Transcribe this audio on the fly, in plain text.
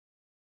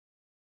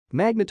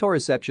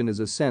Magnetoreception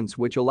is a sense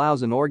which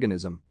allows an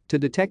organism to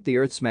detect the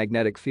Earth's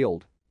magnetic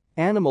field.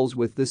 Animals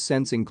with this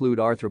sense include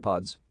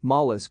arthropods,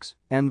 molluscs,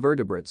 and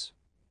vertebrates.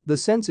 The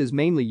sense is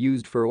mainly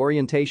used for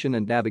orientation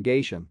and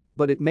navigation,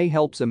 but it may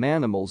help some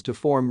animals to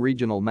form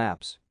regional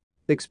maps.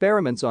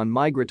 Experiments on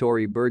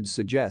migratory birds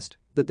suggest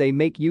that they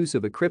make use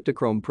of a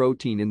cryptochrome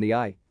protein in the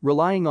eye,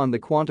 relying on the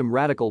quantum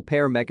radical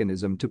pair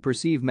mechanism to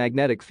perceive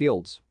magnetic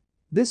fields.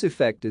 This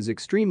effect is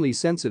extremely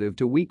sensitive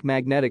to weak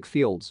magnetic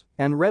fields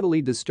and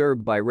readily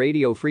disturbed by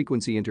radio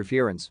frequency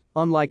interference,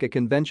 unlike a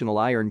conventional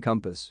iron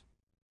compass.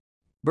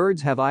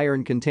 Birds have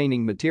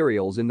iron-containing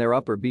materials in their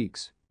upper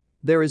beaks.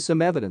 There is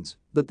some evidence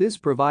that this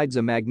provides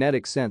a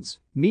magnetic sense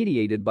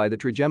mediated by the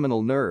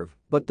trigeminal nerve,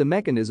 but the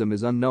mechanism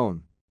is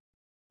unknown.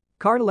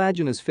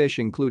 Cartilaginous fish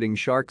including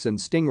sharks and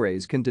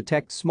stingrays can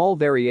detect small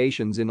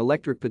variations in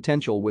electric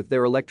potential with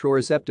their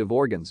electroreceptive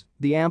organs,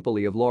 the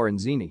ampullae of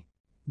Lorenzini.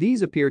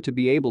 These appear to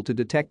be able to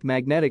detect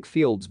magnetic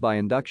fields by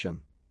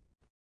induction.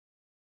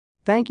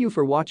 Thank you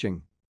for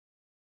watching.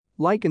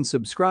 Like and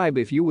subscribe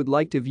if you would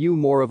like to view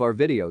more of our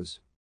videos.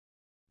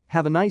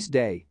 Have a nice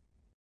day.